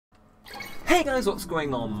Hey guys, what's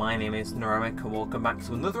going on? My name is Neremik and welcome back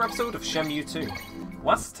to another episode of Shenmue II.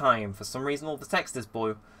 Last time, for some reason all the text is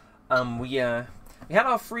blue, we had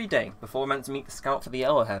our free day before we were meant to meet the scout for the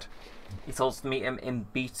Yellowhead. He told us to meet him in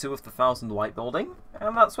B2 of the 1000 White Building,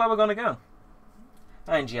 and that's where we're going to go.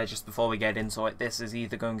 And yeah, just before we get into it, this is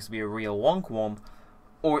either going to be a real long one,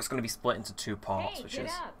 or it's going to be split into two parts, which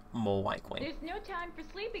is more likely. There's no time for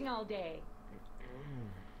sleeping all day.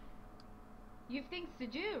 You've things to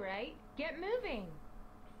do, right? Get moving.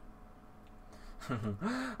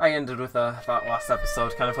 I ended with that last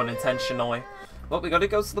episode kind of unintentionally. But we gotta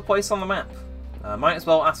go to the place on the map. Might as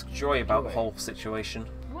well ask Joy about the whole situation.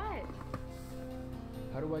 What?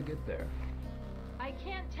 How do I get there? I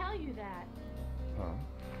can't tell you that. Huh?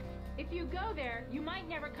 If you go there, you might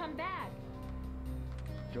never come back.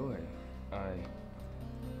 Joy,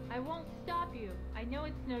 I won't stop you. I know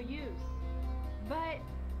it's no use. But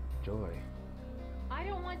Joy. I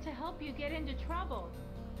don't want to help you get into trouble.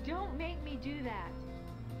 Don't make me do that.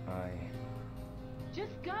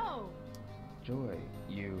 Just go. Joy,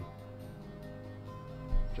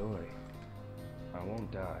 Joy, I won't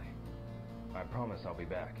die. I promise I'll be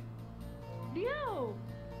back. No.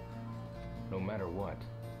 No matter what.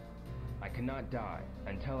 I cannot die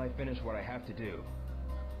until I finish what I have to do.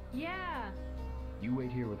 Yeah. You wait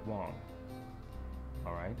here with Wong.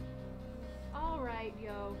 Alright? Alright,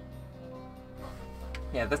 yo.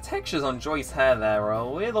 Yeah, the textures on Joy's hair there are a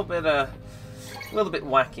little bit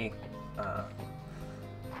wacky.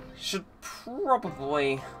 Should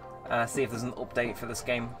probably see if there's an update for this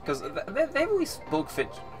game, because they release bug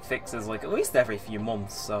fixes like at least every few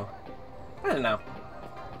months, so I don't know.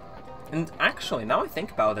 And actually, now I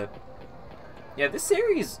think about it, yeah, this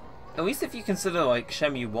series, at least if you consider like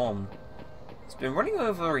Shenmue 1, it's been running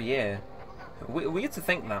over a year. Weird to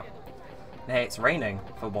think that. Hey, it's raining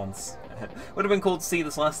for once. Would have been cool to see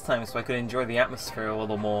this last time so I could enjoy the atmosphere a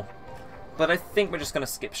little more. But I think we're just going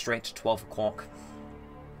to skip straight to 12 o'clock.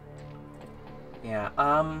 Yeah,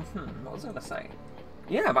 what was I going to say?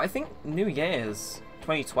 Yeah, but I think New Year's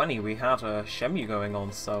 2020 we had a Shenmue going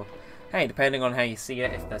on, so hey, depending on how you see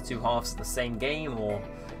it, if they're two halves of the same game or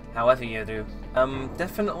however you do,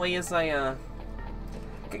 definitely is a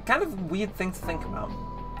kind of weird thing to think about.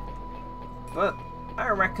 But I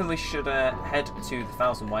reckon we should head to the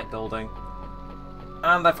 1000 White Building.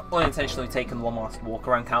 And I've unintentionally taken one last walk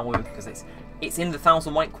around Kowloon because it's in the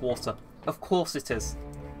 1000 White Quarter. Of course it is.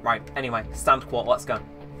 Right, anyway, stand quarter, let's go.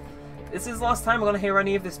 This is the last time we're going to hear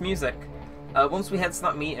any of this music. Once we head to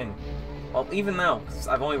that meeting, well, even now, because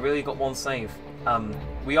I've only really got one save,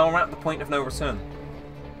 we are at the point of no return.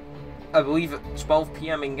 I believe at 12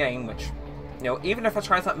 PM in-game, which, you know, even if I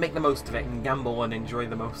try to make the most of it and gamble and enjoy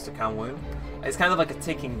the most of Kowloon, it's kind of like a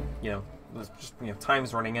ticking, you know, just, you know,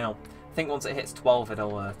 time's running out. I think once it hits 12,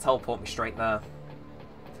 it'll teleport me straight there.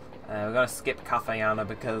 We're going to skip Cafe Anna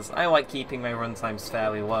because I like keeping my run times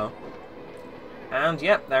fairly low. And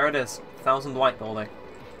yep, there it is, 1000 White Building.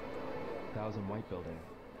 1000 White Building.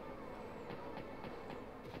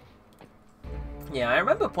 Yeah, I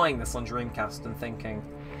remember playing this on Dreamcast and thinking,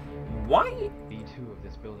 why B2 of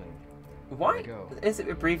this building. Why is it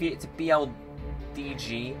abbreviated to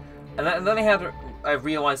BLDG? And then I had a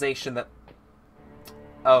realization that,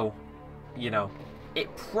 oh, you know,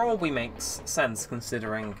 it probably makes sense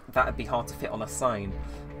considering that'd be hard to fit on a sign.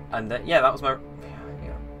 And yeah, that was my, you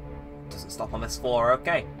know, doesn't stop on this floor,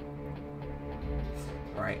 okay.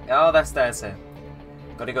 Right, oh, there's stairs here.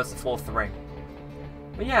 Gotta go to floor 3.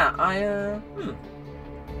 But yeah,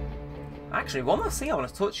 actually, one last thing I want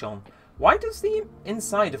to touch on. Why does the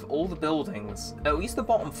inside of all the buildings, at least the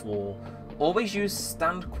bottom floor, always use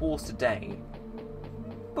stand quarter day?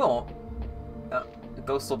 But the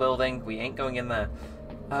Ghostal building, we ain't going in there.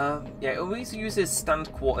 Yeah, it always uses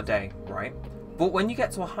stand quarter day, right? But when you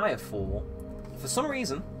get to a higher floor, for some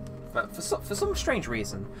reason, for some strange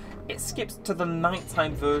reason, it skips to the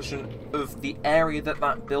nighttime version of the area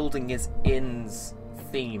that building is in's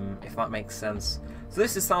theme, if that makes sense. So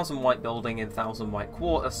this is 1000 White Building in 1000 White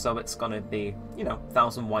Quarter, so it's gonna be, you know,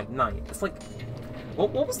 1000 White Night. It's like,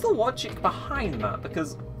 what was the logic behind that?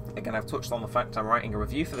 Because, again, I've touched on the fact I'm writing a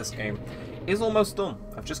review for this game. It's almost done.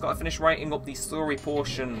 I've just got to finish writing up the story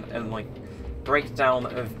portion and, like, breakdown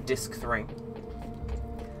of Disc 3.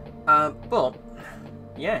 But,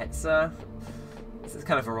 yeah, this is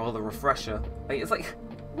kind of a rather refresher. Like, it's like,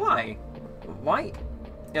 why? Why?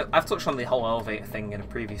 Yeah, I've touched on the whole elevator thing in a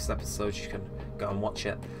previous episode, you can go and watch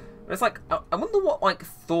it. But it's like, I wonder what, like,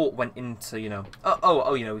 thought went into, you know,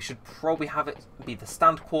 you know, we should probably have it be the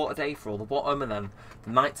stand quarter day for all the bottom, and then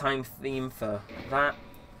the nighttime theme for that.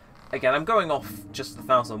 Again, I'm going off just the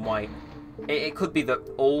 1000 White. It could be that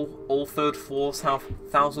all third floors have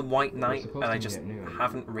 1000 White Knight, and I just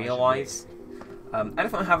haven't realised. I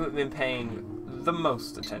definitely haven't been paying the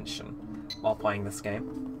most attention while playing this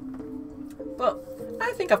game, but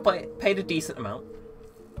I think I've paid a decent amount.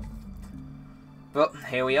 But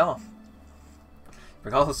here we are.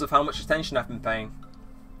 Regardless of how much attention I've been paying,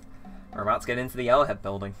 we're about to get into the Yellowhead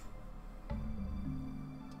building.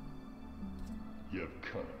 You've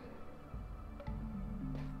come.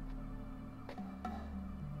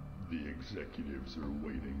 The executives are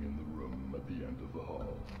waiting in the room at the end of the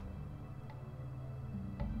hall.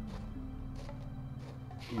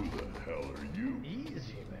 Who the hell are you?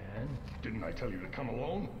 Easy, man. Didn't I tell you to come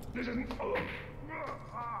alone? This isn't...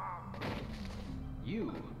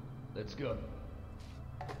 You. Let's go.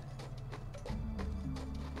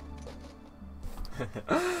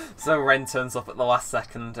 So Ren turns up at the last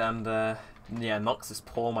second and, yeah, knocks this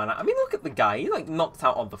poor man out. I mean, look at the guy. He, like, knocked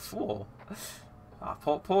out on the floor. Ah,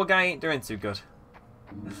 poor guy ain't doing too good.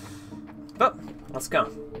 But, let's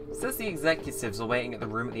go. It says the executives are waiting at the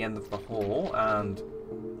room at the end of the hall, and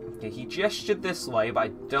okay, he gestured this way, but I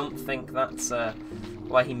don't think that's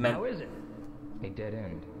what he meant. How is it? A dead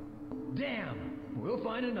end. Damn! We'll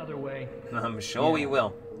find another way. I'm sure we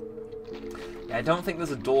will. Yeah, I don't think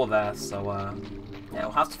there's a door there, so yeah,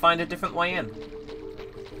 we'll have to find a different way in.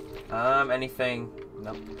 Anything?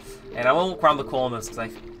 Nope. And I won't look around the corners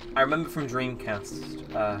because I remember from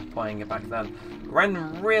Dreamcast playing it back then.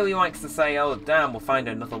 Ren really likes to say, "Oh damn, we'll find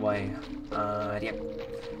another way."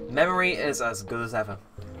 Yep. Memory is as good as ever.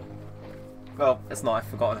 Well, it's not. I've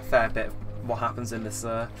forgotten a fair bit of what happens in this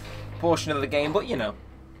portion of the game, but you know,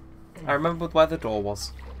 I remembered where the door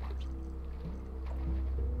was.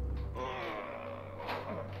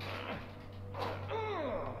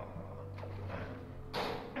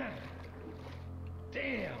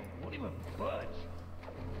 Damn! Won't even budge.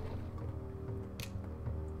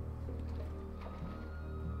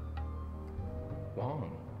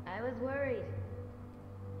 Wong. I was worried.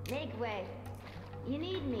 Make way. You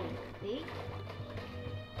need me, see?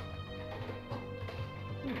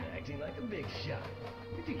 You're acting like a big shot.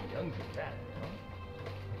 You're too young for that, huh?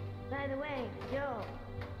 By the way, Joel.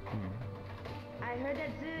 I heard that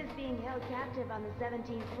Zoo is being held captive on the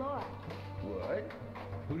 17th floor. What?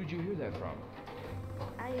 Who did you hear that from?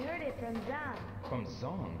 I heard it from Zhang. From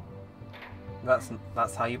Zong.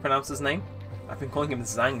 That's how you pronounce his name? I've been calling him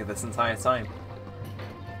Zang this entire time.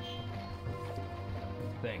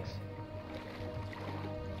 Thanks.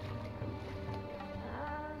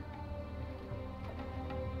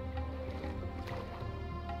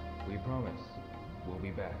 We promise. We'll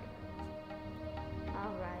be back.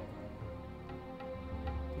 All right.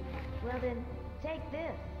 Well then, take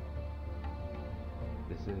this.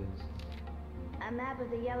 This is... A map of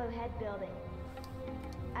the Yellowhead building.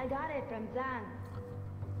 I got it from Zhang.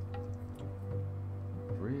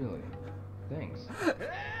 Really? Thanks.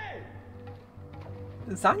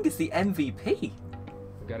 Zang is the MVP.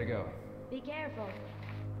 Gotta go. Be careful.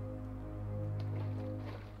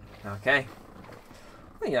 Okay.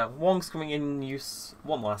 Oh, yeah, Wong's coming in use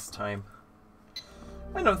one last time.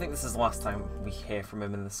 I don't think this is the last time we hear from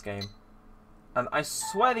him in this game. And I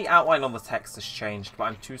swear the outline on the text has changed, but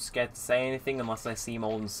I'm too scared to say anything unless I seem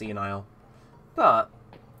old and senile. But,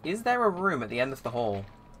 is there a room at the end of the hall?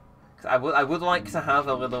 'Cause I would like to have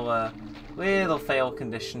a little fail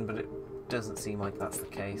condition, but it doesn't seem like that's the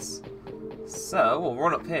case. So, we'll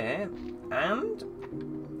run up here,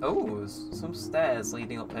 and... oh, there's some stairs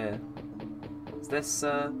leading up here. Is this,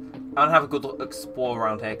 I'll have a good explore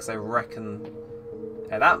around here, because I reckon...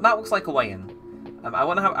 yeah, that looks like a way in. I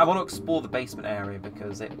want to explore the basement area,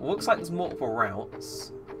 because it looks like there's multiple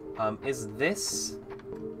routes. Is this...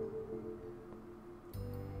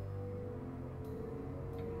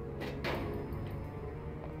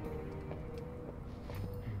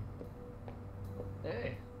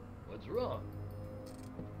 Hey, what's wrong?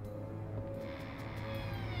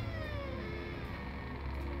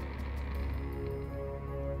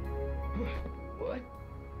 What?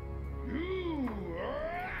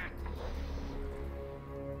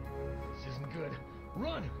 This isn't good.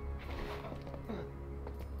 Run!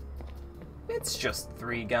 It's just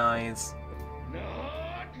 3 guys.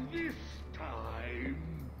 Not this time.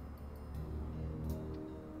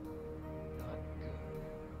 Not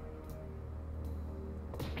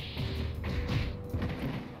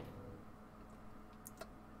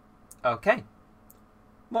good. Okay.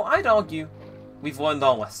 Well, I'd argue we've learned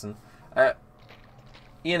our lesson.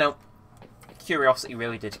 You know, curiosity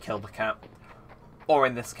really did kill the cat. Or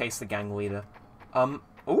in this case, the gang leader.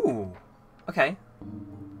 Ooh. Okay.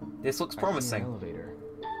 This looks promising. I see an elevator.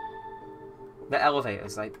 The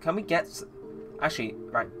elevators, like, can we get Actually,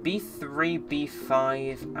 right, B3,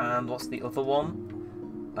 B5, and what's the other one?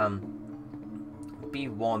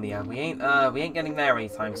 B1, yeah, we ain't getting there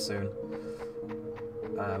anytime soon.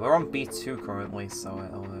 We're on B2 currently, so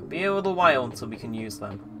it'll be a little while until we can use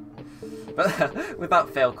them. But with that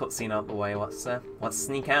failed cutscene out the way, let's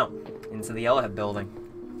sneak out into the Yellowhead building.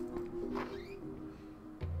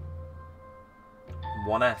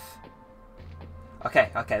 1F.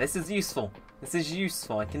 Okay, this is useful. This is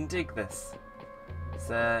useful. I can dig this. It's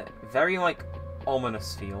a very, like,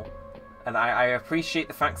 ominous feel. And I appreciate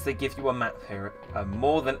the fact that they give you a map here,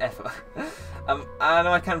 more than ever. I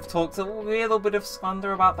know I kind of talked a little bit of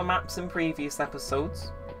slander about the maps in previous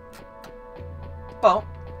episodes. But,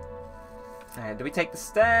 do we take the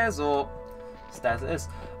stairs, or... Stairs it is.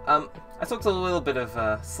 I talked a little bit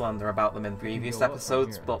of slander about them in previous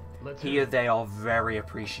episodes, but here they are very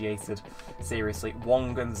appreciated. Seriously,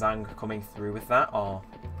 Wong and Zhang coming through with that are,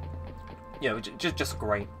 you know, just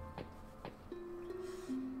great.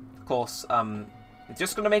 Of course, it's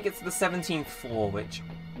just going to make it to the 17th floor, which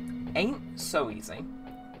ain't so easy.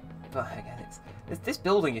 But again, this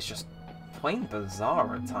building is just plain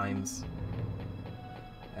bizarre at times.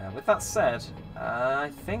 With that said, I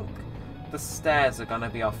think the stairs are going to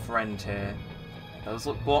be our friend here. Those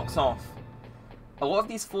look blocked off. A lot of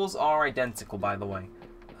these floors are identical, by the way.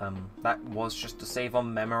 That was just to save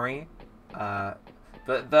on memory.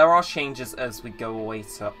 But there are changes as we go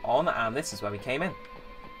later on, and this is where we came in,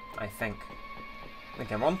 I think.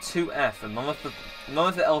 Again, we're on 2F, and none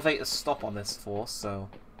of the elevators stop on this floor, so...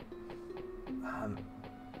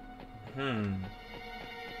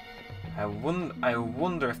 I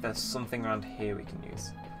wonder if there's something around here we can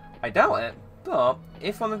use. I doubt it, but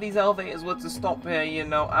if one of these elevators were to stop here, you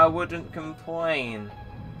know, I wouldn't complain.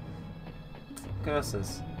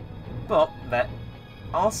 Curses. But there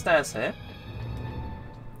are stairs here.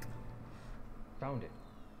 Found it.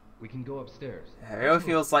 We can go upstairs. It really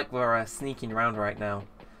feels like we're sneaking around right now.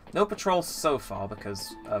 No patrols so far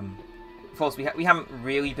because, of course, we haven't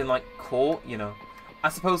really been, like, caught, you know. I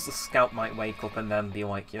suppose the scout might wake up and then be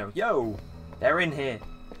like, you know, yo, they're in here.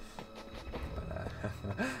 But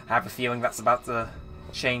I have a feeling that's about to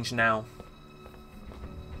change now.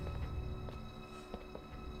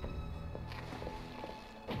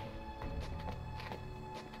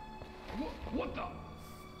 What the?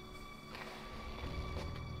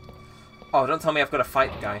 Oh, don't tell me I've got to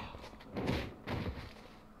fight the guy.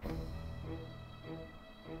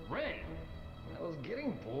 Ren, I was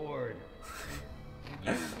getting bored.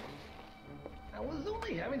 I was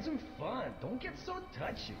only having some fun. Don't get so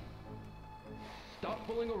touchy. Stop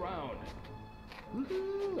fooling around.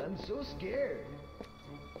 Woohoo, I'm so scared.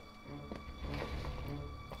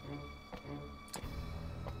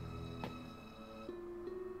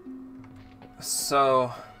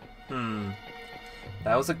 So,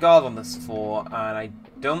 there was a guard on this floor, and I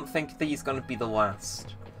don't think that he's going to be the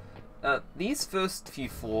last. These first few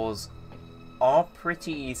floors are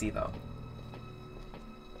pretty easy, though.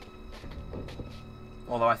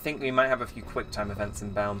 Although I think we might have a few quick time events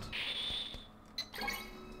inbound.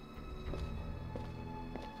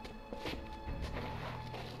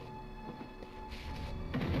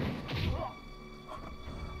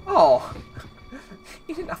 Oh!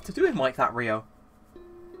 You didn't have to do him like that, Rio.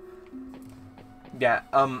 Yeah,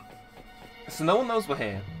 so no one knows we're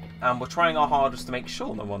here, and we're trying our hardest to make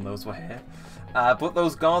sure no one knows we're here. But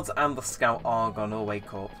those guards and the scout are gonna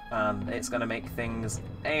wake up, and it's gonna make things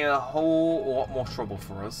a whole lot more trouble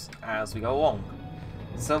for us as we go along.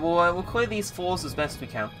 So we'll clear these floors as best we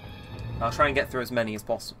can. I'll try and get through as many as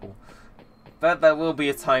possible. But there will be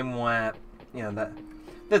a time where, you know,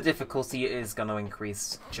 the difficulty is gonna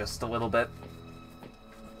increase just a little bit.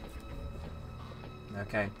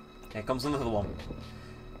 Okay, here comes another one.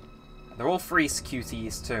 They're all freeze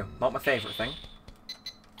QTEs too. Not my favourite thing.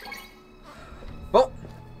 But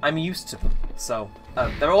I'm used to them, so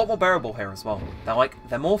they're a lot more bearable here as well.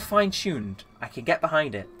 They're more fine-tuned. I can get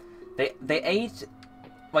behind it. They aged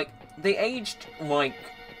like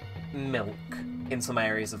milk in some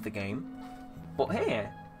areas of the game, but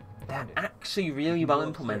here they're actually really well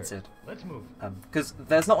implemented. Let's move. Because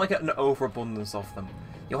there's not like an overabundance of them.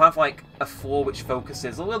 You'll have like a floor which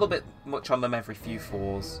focuses a little bit much on them every few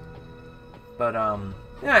floors, but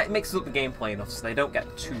yeah, it mixes up the gameplay enough so they don't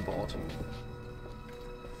get too bored.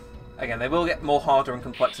 Again, they will get more harder and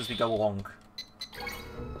complex as we go along.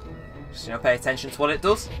 Just, you know, pay attention to what it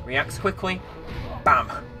does. Reacts quickly. Bam!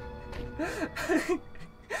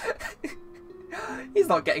 He's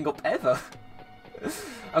not getting up ever.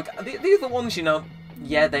 Okay, the other ones, you know,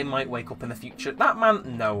 yeah, they might wake up in the future. That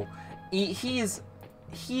man, no. He's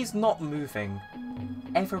he's not moving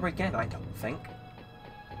ever again, I don't think.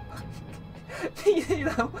 You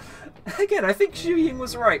know, again, I think Xu Ying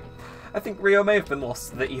was right. I think Ryo may have been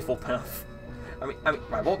lost to the evil path. I mean,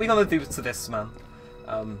 right, what are we gonna do to this man?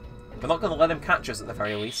 We're not gonna let him catch us at the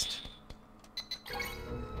very least.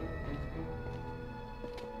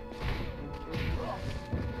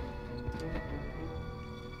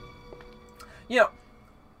 You know,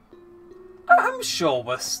 I'm sure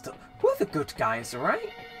we're the good guys, right?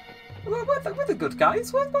 We're the good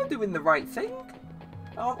guys. We're doing the right thing,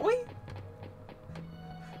 aren't we?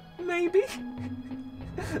 Maybe.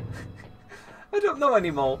 I don't know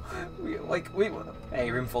anymore. Hey,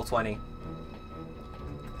 room 420.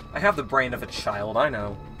 I have the brain of a child. I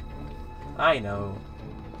know. I know.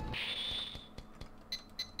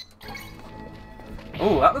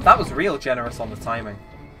 Oh, that was real generous on the timing.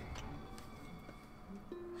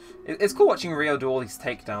 It's cool watching Ryo do all these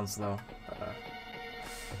takedowns, though.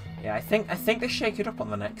 Yeah, I think they shake it up on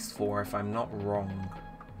the next 4, if I'm not wrong.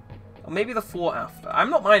 Or maybe the 4 after. I'm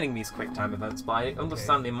not minding these quick time events, but I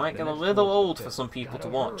understand they might get a little old for some people to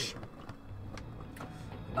watch.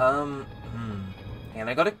 And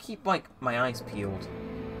I gotta keep, like, my eyes peeled.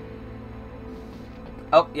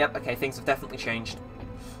 Oh, yep, okay, things have definitely changed.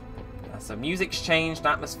 So music's changed,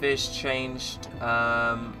 atmosphere's changed.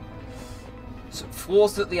 So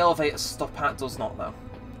floors that the elevators stop at does not, though.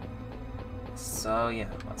 So yeah,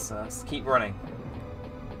 let's keep running.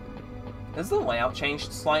 Has the layout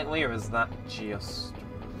changed slightly, or is that just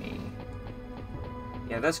me?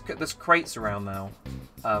 Yeah, there's crates around now.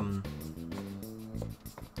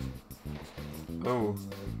 Oh.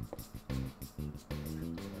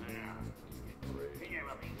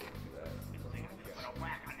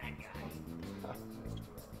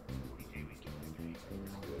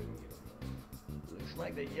 Looks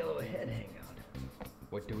like the yellowhead hangout.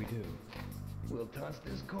 What do we do? We'll toss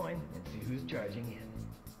this coin and see who's charging in.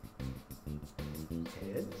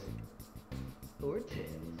 Heads or tails?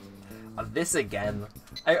 This again.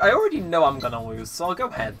 I already know I'm gonna lose, so I'll go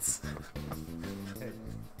heads.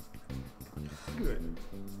 Good.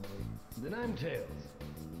 Then I'm tails.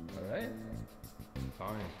 Alright?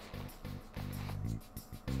 Fine.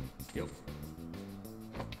 Yep.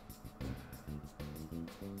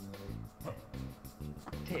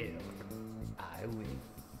 Tails. I win.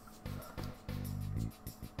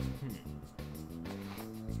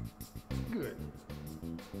 Good.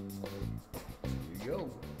 Here you go.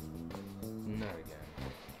 Not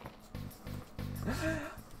again.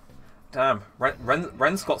 Damn,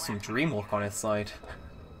 Ren's got some dream look on his side.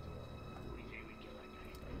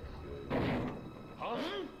 Huh?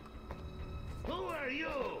 Who are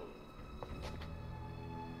you?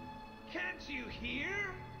 Can't you hear?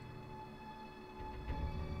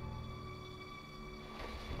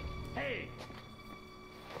 Hey!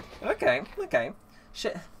 Okay.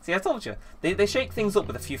 Shit. See, I told you. They shake things up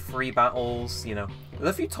with a few free battles, you know. There's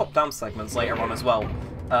a few top-down segments later on as well.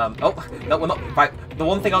 Oh, no, we're not... Right, the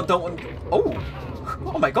one thing I don't want... Oh!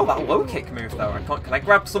 Oh my god, that low kick move, though. Can I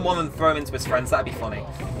grab someone and throw him into his friends? That'd be funny.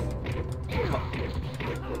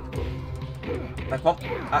 Like, what?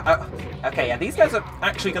 Okay, yeah, these guys are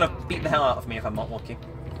actually going to beat the hell out of me if I'm not lucky.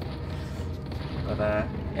 But,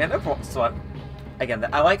 yeah, no problem. So, again,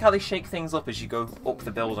 I like how they shake things up as you go up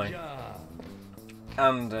the building.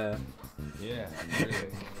 And, Yeah, really.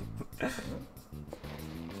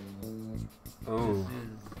 ooh.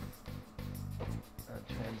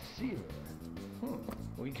 A transceiver.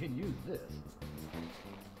 We can use this.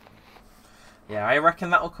 Yeah, I reckon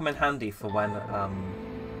that'll come in handy for when,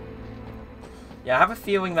 yeah, I have a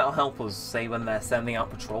feeling that'll help us, say, when they're sending out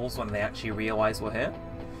patrols when they actually realise we're here.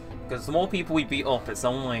 Because the more people we beat up, it's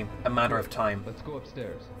only a matter of time. Let's go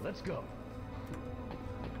upstairs. Let's go.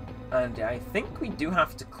 And I think we do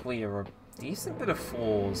have to clear a decent bit of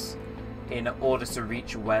floors in order to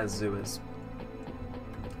reach where Zoo is.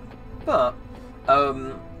 But,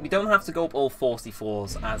 we don't have to go up all 40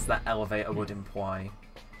 floors, as that elevator would imply.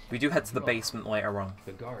 We do head to the basement later on.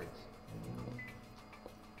 The guards.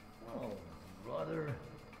 Oh, brother.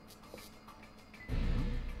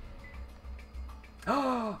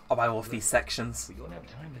 Oh, I love these sections. We don't have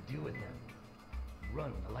time to deal with them.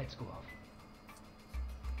 Run when the lights go off.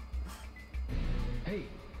 Hey,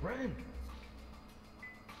 Ren!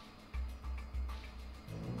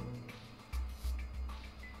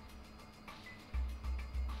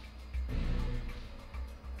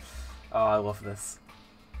 Oh, I love this.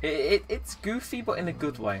 It's goofy, but in a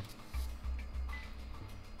good way.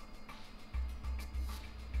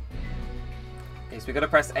 Okay, so we gotta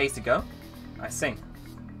press A to go. I see.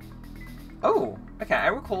 Oh, okay, I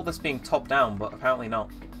recall this being top-down, but apparently not.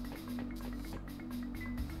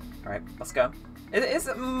 Right, let's go. It is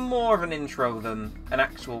more of an intro than an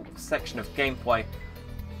actual section of gameplay.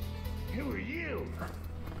 Who are you?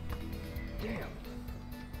 Damn.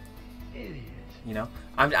 Idiot. You know,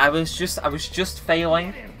 I was just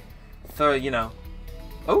failing for, you know.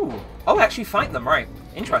 Oh, actually fight them, right?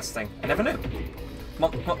 Interesting. I never knew. Come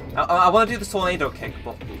on, come on. I want to do the tornado kick,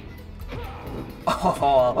 but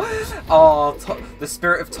the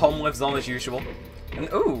spirit of Tom lives on as usual. And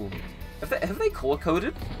have they color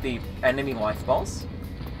coded the enemy life bars?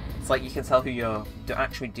 It's like you can tell who you're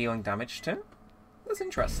actually dealing damage to. That's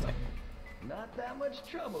interesting. Not that much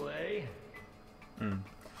trouble, eh?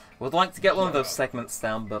 Would like to get one of those segments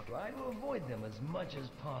down, but Try to avoid them as much as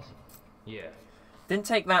possible. Yeah. didn't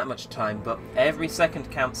take that much time. But every second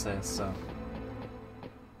counts here, so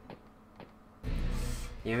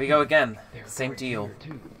here we go again. Same deal.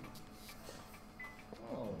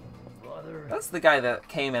 Oh, brother. That's the guy that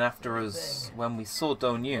came in after us when we saw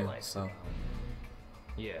Donu, so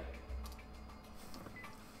Yeah.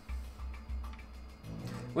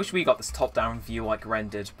 wish we got this top-down view like Ren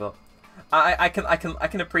did, but I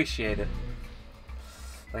can appreciate it.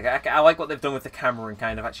 Like I like what they've done with the camera and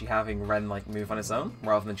kind of actually having Ren like move on his own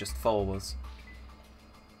rather than just follow us.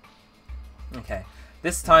 Okay,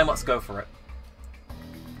 this time let's go for it.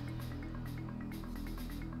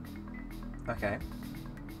 Okay.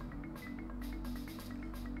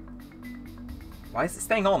 Why is it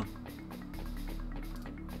staying on?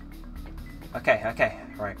 Okay,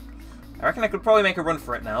 right. I reckon I could probably make a run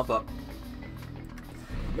for it now, but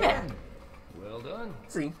yeah. Well done.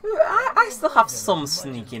 See, I still have some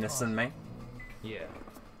sneakiness in me. Yeah.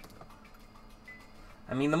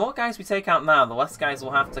 I mean, the more guys we take out now, the less guys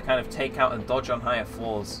we'll have to kind of take out and dodge on higher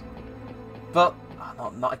floors. But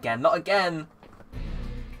not again, not again.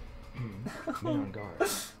 Be on guard.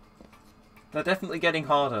 They're definitely getting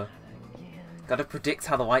harder. Gotta predict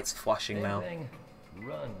how the lights are flashing now. Thing.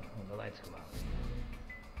 Run when the lights come out.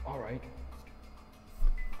 All right.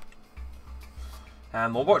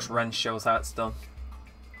 And we'll watch Ren show us how it's done.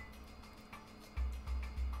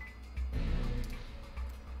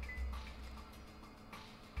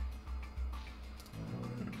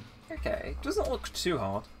 Okay, doesn't look too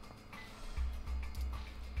hard.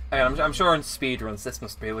 I'm sure in speedruns this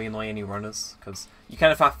must really annoy any runners, because you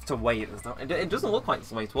kind of have to wait. It doesn't look like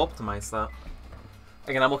there's a way to optimize that.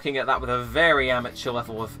 Again, I'm looking at that with a very amateur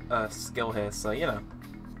level of skill here, so you know,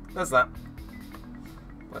 there's that.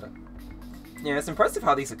 But yeah, it's impressive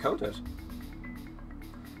how these are coded.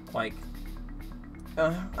 Like,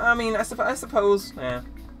 I mean, I suppose, yeah,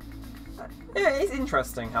 it's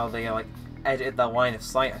interesting how they like edited their line of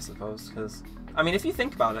sight, I suppose, because I mean, if you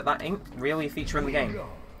think about it, that ain't really a feature in the game.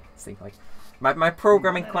 See, like, my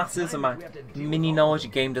programming classes and my mini knowledge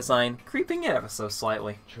of game design creeping in ever so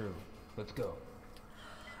slightly. True. Let's go.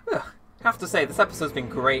 Ugh, have to say, this episode's been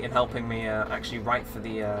great in helping me actually write for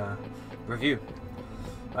the review.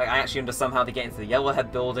 Like, I actually understand how to get into the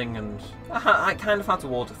Yellowhead building, and I kind of had to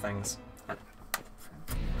order things.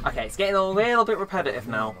 Okay, it's getting a little bit repetitive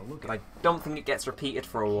now, but I don't think it gets repeated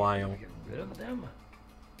for a while. Get rid of them?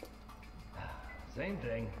 Same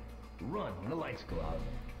thing. Run when the lights go out.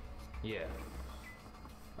 Yeah.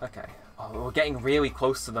 Okay. Oh, we're getting really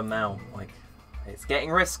close to them now. Like, it's getting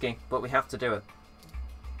risky, but we have to do it.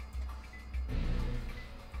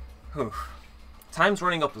 Whew. Time's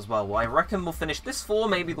running up as well. Well, I reckon we'll finish this floor,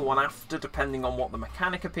 maybe the one after, depending on what the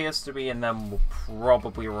mechanic appears to be, and then we'll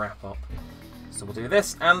probably wrap up. So we'll do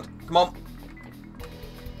this, and come on.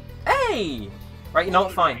 Hey! Right, you know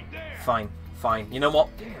what? Fine. Fine. You know what?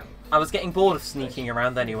 I was getting bored of sneaking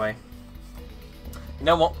around anyway. You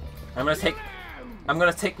know what? I'm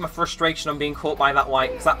gonna take my frustration on being caught by that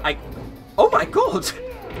light, because oh my god!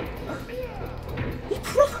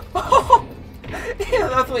 Yeah,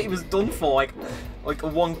 I thought he was done for, like a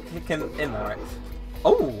one kick in there. Right?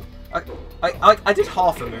 Oh! I did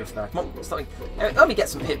half a move there. Come on, let me get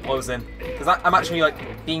some hit blows in, because I'm actually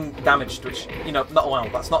like being damaged, which, you know, not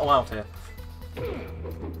allowed. That's not allowed here.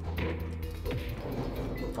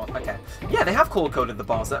 Okay. Yeah, they have color coded the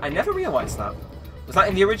bars. I never realised that. Was that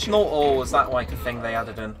in the original, or was that like a thing they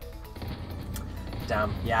added in?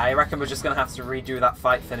 Damn. Yeah, I reckon we're just gonna have to redo that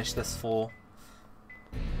fight, finish this floor.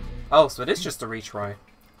 Oh, so it is just a retry.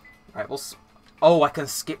 Right, we'll. Oh, I can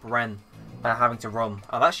skip Ren having to run.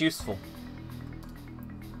 Oh, that's useful.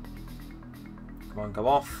 Come on, go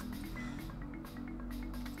off.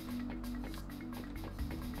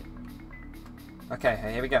 Okay,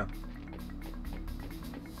 here we go.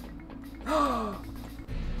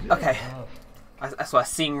 Okay. That's why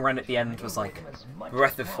seeing Ren at the end was like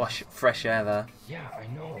breath of fresh air there. Yeah, I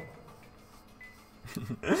know.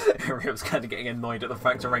 Rio's kind of getting annoyed at the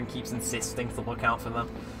fact that Ren keeps insisting to look out for them.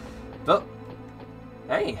 But,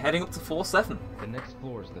 hey, heading up to floor 7. The next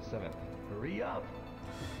floor is the 7th. Hurry up.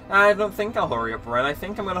 I don't think I'll hurry up, Ren. I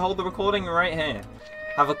think I'm going to hold the recording right here.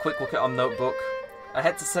 Have a quick look at our notebook. I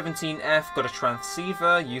head to 17F, got a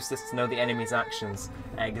transceiver, use this to know the enemy's actions.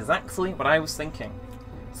 Exactly what I was thinking.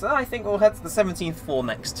 So I think we'll head to the 17th floor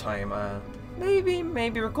next time. Maybe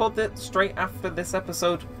record it straight after this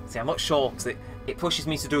episode. See, I'm not sure, because it pushes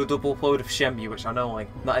me to do a double upload of Shenmue, which I know like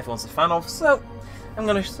not everyone's a fan of, so I'm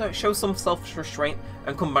going to show some self-restraint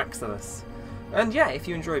and come back to this. And yeah, if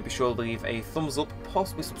you enjoyed, be sure to leave a thumbs up,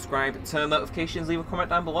 possibly subscribe, turn notifications, leave a comment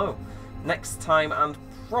down below. Next time, and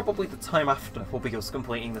probably the time after, will be us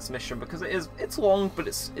completing this mission, because it's long, but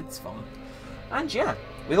it's fun. And yeah,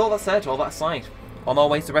 with all that said, all that aside, on our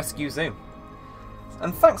way to rescue Zoo.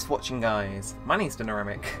 And thanks for watching, guys. My name's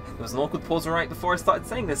Neremik. There was an awkward pause right before I started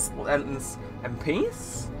saying this sentence, and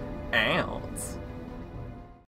peace out.